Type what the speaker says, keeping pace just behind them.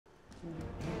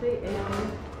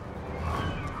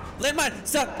Landmine!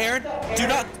 Stop, Aaron! Do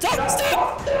not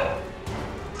stop!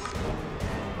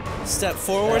 Step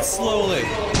forward slowly.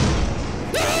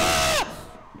 Ah!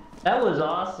 That was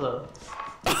awesome.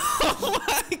 Oh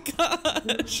my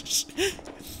gosh!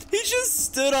 He just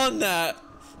stood on that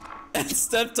and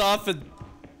stepped off and...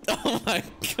 Oh my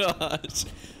gosh.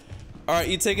 Alright,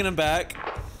 you taking him back?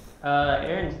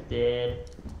 Aaron's dead.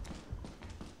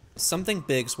 Something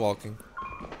big's walking.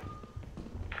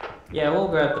 Yeah, we'll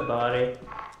grab the body.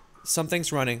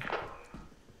 Something's running.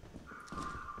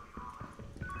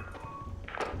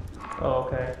 Oh,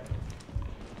 okay.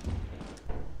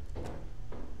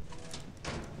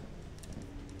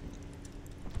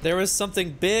 There was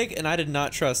something big and I did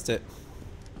not trust it.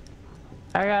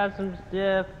 I got some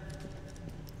stuff.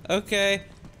 Okay.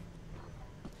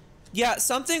 Yeah,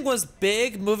 something was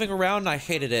big moving around and I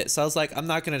hated it, so I was like, I'm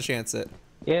not gonna chance it.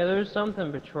 Yeah, there's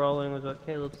something patrolling was what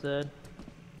Caleb said.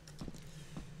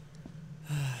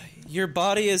 Your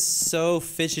body is so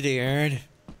fidgety, Aaron.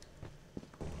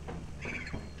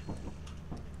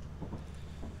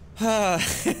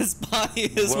 His body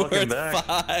is Welcome worth back.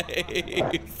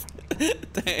 5.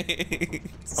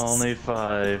 Thanks. Only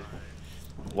 5.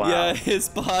 Wow. Yeah, his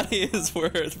body is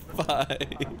worth 5.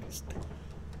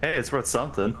 Hey, it's worth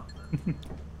something.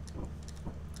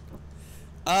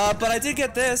 But I did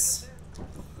get this.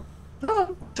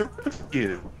 Oh, Rubik's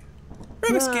Cube.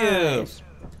 Rubik's Cube. Nice.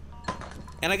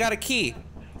 And I got a key.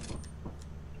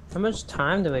 How much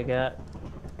time do we got?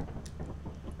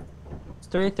 It's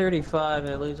 3:35 and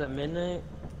it leaves at midnight.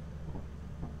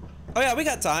 Oh yeah, we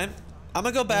got time. I'm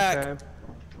gonna go back. Okay.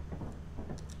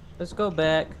 Let's go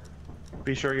back.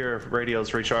 Be sure your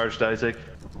radio's recharged, Isaac.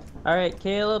 Alright,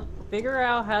 Caleb, figure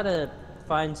out how to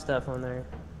find stuff on there.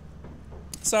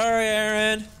 Sorry,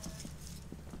 Aaron.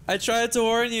 I tried to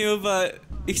warn you, but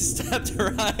you stepped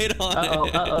right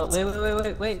on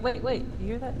it. Wait. You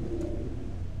hear that?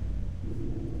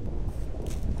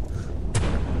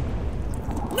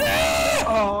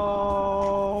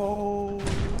 Oh!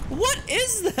 What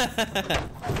is that?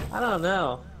 I don't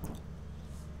know.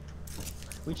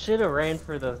 We should have ran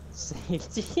for the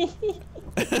safety.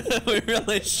 We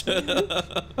really should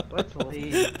have. Let's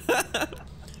leave.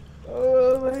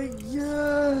 Oh my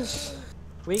gosh.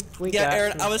 We Yeah, got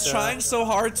Aaron, some I was stuff. trying so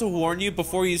hard to warn you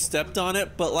before you stepped on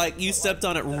it, but like you stepped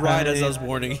on it right as I was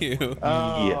warning you.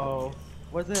 Oh.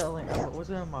 Was it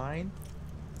a mine?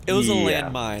 It was a Yeah.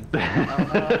 landmine.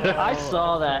 I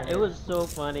saw that. It was so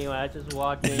funny when I just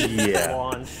walked in and Yeah.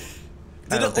 won.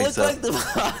 I Did don't it think look so. like the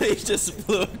body just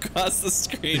flew across the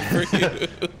screen for you?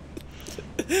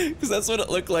 Because that's what it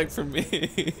looked like for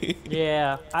me.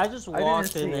 Yeah, I just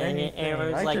walked in there and it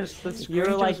was like, you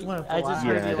were like, I just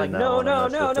heard you I like, did no, not no, wanna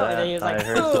mess no, with no, and then he was that. like, I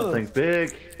heard boom. something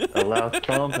big, a loud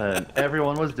thump, and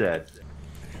everyone was dead.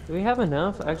 Do we have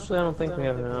enough? Actually, I don't think we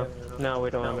have enough. No, we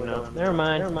don't have enough. Never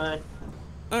mind.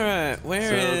 Alright, where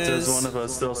So is... does one of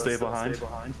us still stay behind?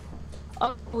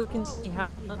 Oh, we can see how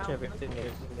much everything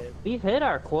is. We've hit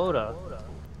our quota.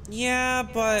 Yeah,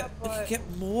 but we could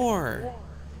get more.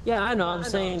 Yeah, I know. I'm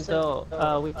saying though,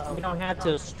 we don't have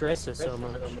to stress it so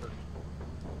much.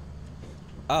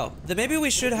 Oh, then maybe we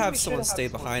should have someone stay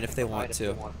behind if they want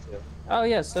to. Oh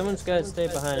yeah, someone's got to stay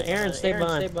behind. Aaron, stay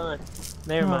behind.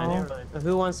 Never mind.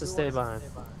 Who wants to stay behind?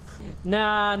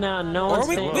 Nah, no Or one's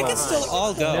we staying can behind. still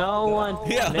all go. No one,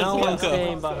 Yeah, no let's one's go.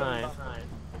 staying behind.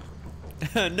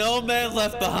 No man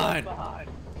left behind.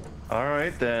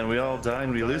 Alright, then we all die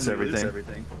and we lose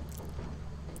everything.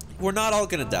 We're not all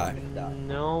gonna die.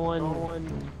 No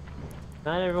one,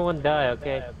 not everyone die,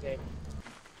 okay?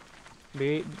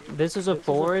 This is a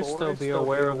forest, so be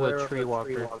aware of the tree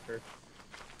walker.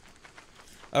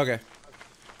 Okay.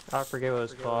 I forget what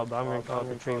it's called, but I'm gonna call it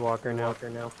the tree walker now.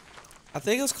 I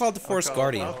think it was called the Forest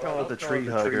Guardian. I'll call it the tree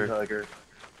hugger.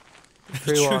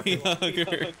 Tree walker. Tree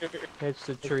hugger. It's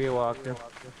the tree walker.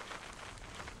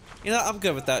 You know, I'm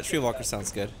good with that. Tree walker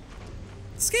sounds good.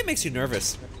 This game makes you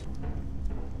nervous.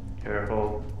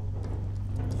 Careful.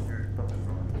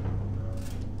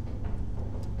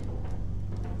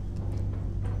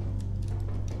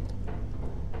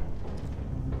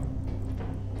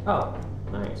 Oh,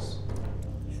 nice.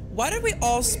 Why did we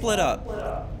all split up?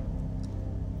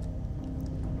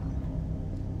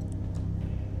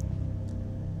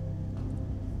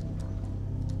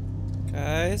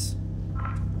 Guys?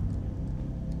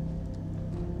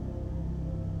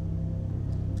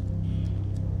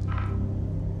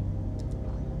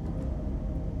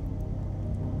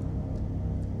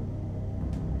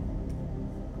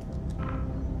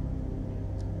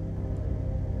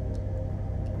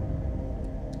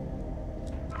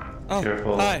 Oh,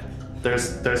 Careful. hi. There's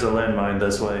a landmine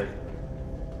this way.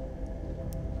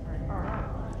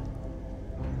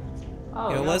 Oh,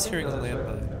 Yeah, yeah, Les hearing a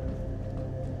landmine.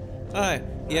 Alright,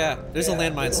 yeah, there's a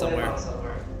landmine somewhere.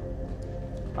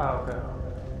 Oh, okay.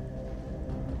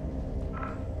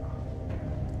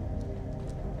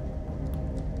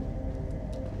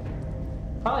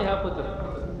 Probably help with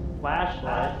the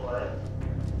flashlight.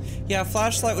 Yeah, a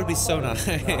flashlight would be so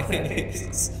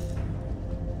nice.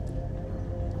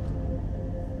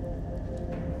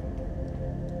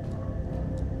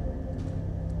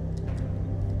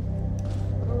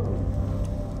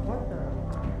 What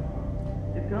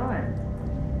the? The gun.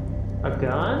 A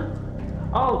gun?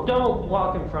 Oh, don't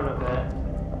walk in front of that.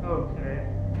 Okay.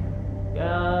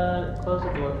 Close the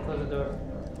door, close the door.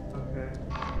 Okay.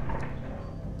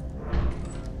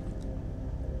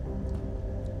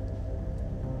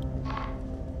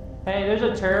 Hey, there's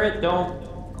a turret, don't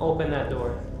open that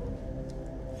door.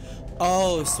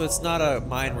 Oh, so it's not a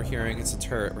mine we're hearing, it's a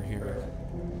turret we're hearing.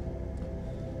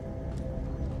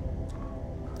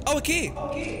 Oh, a key!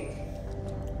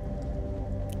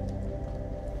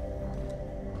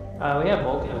 We have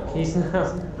multiple keys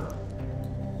now.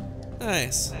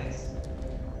 Nice.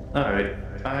 Alright,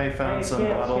 I found some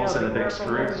bottles and a big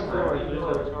screw.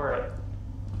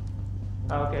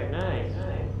 Okay, nice.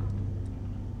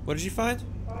 What did you find?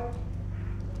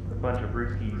 A bunch of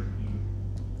brewskis.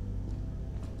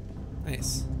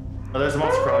 Nice. Oh, there's a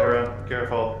monster crawling around.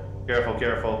 Careful, careful,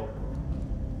 careful.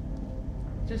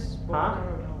 Just spawned Huh?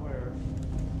 out of nowhere.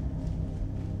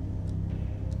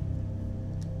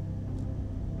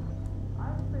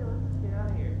 Honestly, let's just get out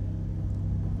of here.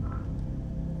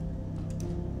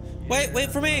 Wait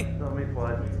for me! Let me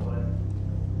fly.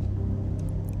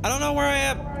 I don't know where I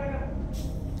am.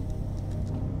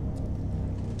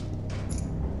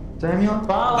 Samuel?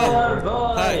 Follow our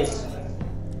Hi. voice!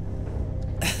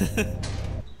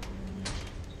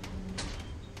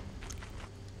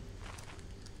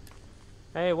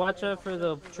 Hey, watch out for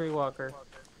the tree walker.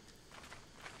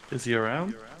 Is he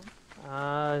around?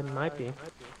 It might be.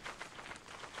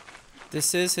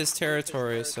 This is his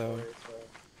territory, so...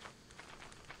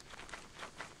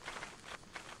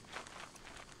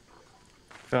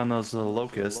 Found those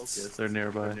locusts. They're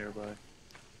nearby.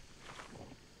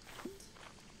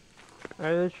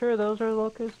 Are you sure those are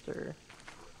locusts or?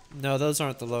 No, those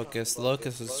aren't the locusts. The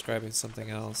locust is describing something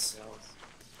else.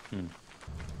 Hmm.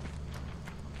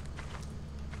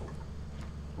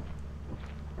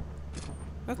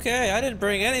 Okay, I didn't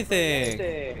bring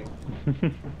anything.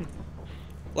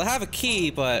 Well, I have a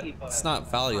key, but it's not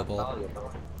valuable.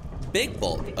 Big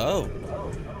bolt. Oh.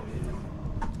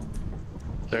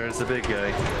 There's the big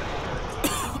guy.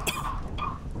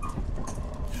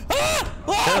 Ah!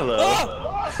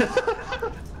 Ah!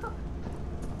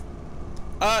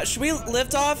 Hello. Should we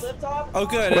lift off? Oh,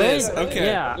 good. It is. Okay.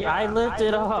 Yeah, I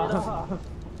lifted off.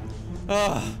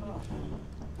 Oh.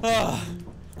 Oh.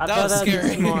 I That thought was that'd be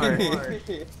scary. smart.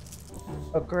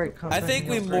 A great company. I think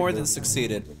we more than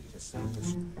succeeded.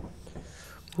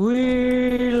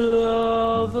 We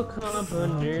love the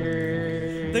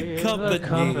company. The company. The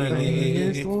company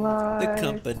is life. The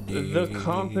company. The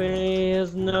company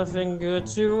is nothing good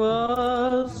to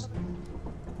us.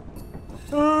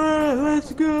 Alright,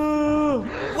 let's go.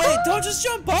 Wait, don't just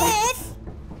jump off!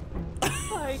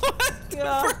 My What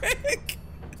God. the frick?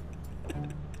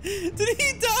 Did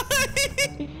he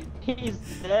die? He's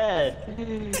dead.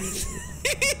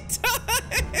 He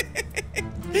died!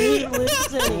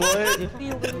 Listen, What? if we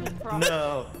lose profit.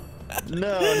 No.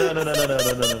 No.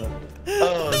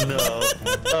 Oh no.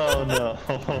 Oh no.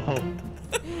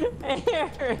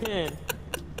 Aaron!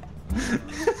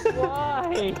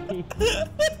 Why?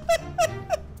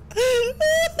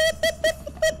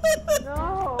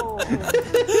 No!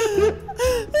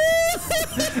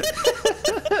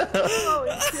 No,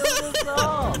 he killed us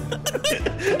all!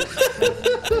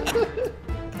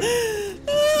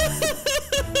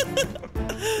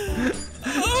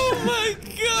 Oh my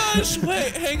gosh!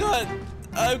 Wait, hang on.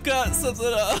 I've got something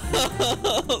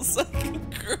else I can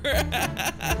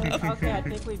grab. Okay, I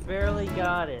think we barely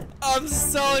got it. I'm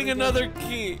selling another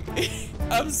key.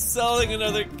 I'm selling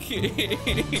another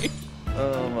key.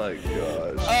 Oh my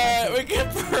gosh. Alright, we can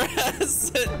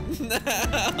press it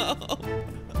now.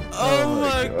 Oh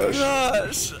my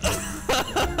gosh.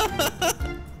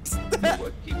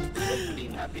 What keeps the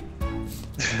team happy?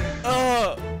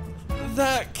 Oh,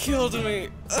 that killed me.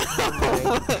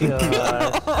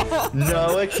 God.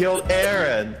 No, it killed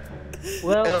Aaron.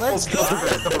 Well, It let's almost killed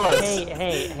the bus.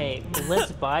 hey,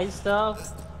 let's buy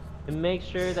stuff and make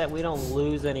sure that we don't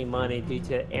lose any money due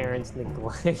to Aaron's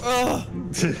neglect. Oh.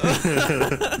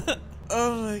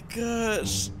 Oh my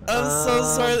gosh. I'm so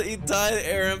sorry that you died,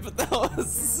 Aaron, but that was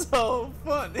so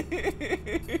funny.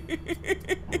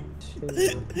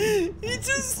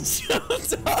 just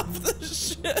jumped off the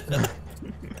ship.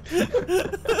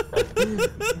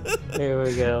 Here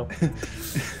we go.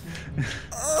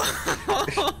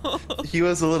 He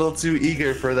was a little too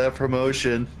eager for that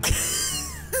promotion.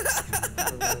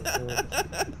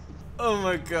 Oh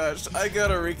my gosh, I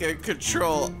gotta regain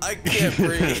control. I can't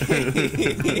breathe.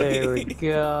 There we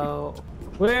go.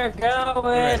 We're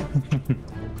going!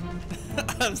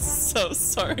 I'm so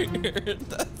sorry, Aaron.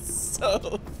 That's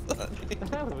so funny.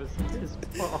 That was his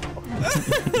fault.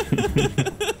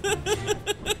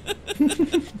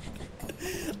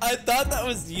 I thought that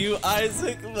was you,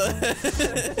 Isaac, but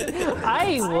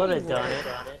I would have done it.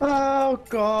 Oh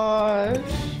gosh.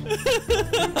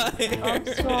 Hi, I'm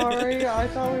Aaron. sorry. I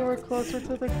thought we were closer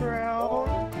to the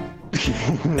ground.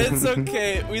 It's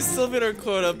okay, we still made our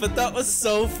quota, but that was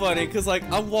so funny because like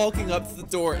I'm walking up to the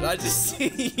door and I just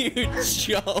see you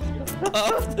jump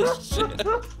off the ship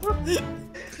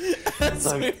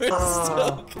as we were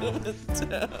still coming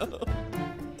down.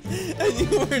 And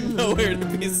you were nowhere to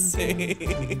be seen.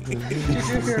 Did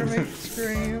you hear me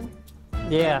scream?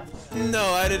 Yeah. No,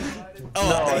 I didn't. Oh,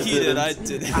 No, I he did. didn't.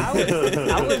 I did.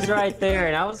 I was right there,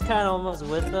 and I was kind of almost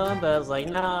with them, but I was like,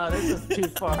 nah, this is too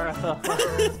far off.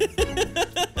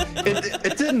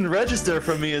 It didn't register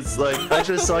for me. It's like I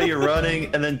just saw you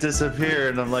running and then disappear,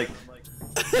 and I'm like,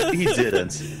 he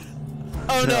didn't.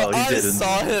 Oh no, No, he I didn't.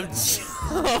 saw him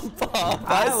jump off.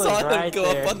 I I was saw him right go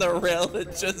there. up on the rail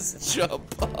and just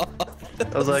jump off.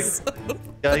 I was like,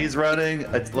 yeah, he's running.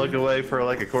 I look away for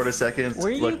like a quarter second,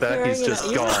 Were you look back, he's carrying just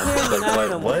you were gone. carrying an Like,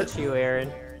 item, what? weren't you,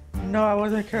 Aaron? No, I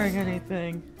wasn't carrying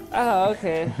anything. Oh,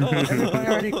 okay. Everybody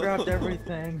already grabbed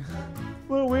everything.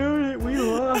 Well, we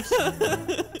lost.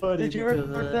 Did you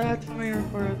record that? Tell me you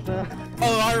recorded that.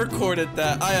 Oh, I recorded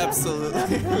that. I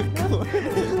absolutely recorded.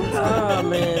 Oh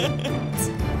man.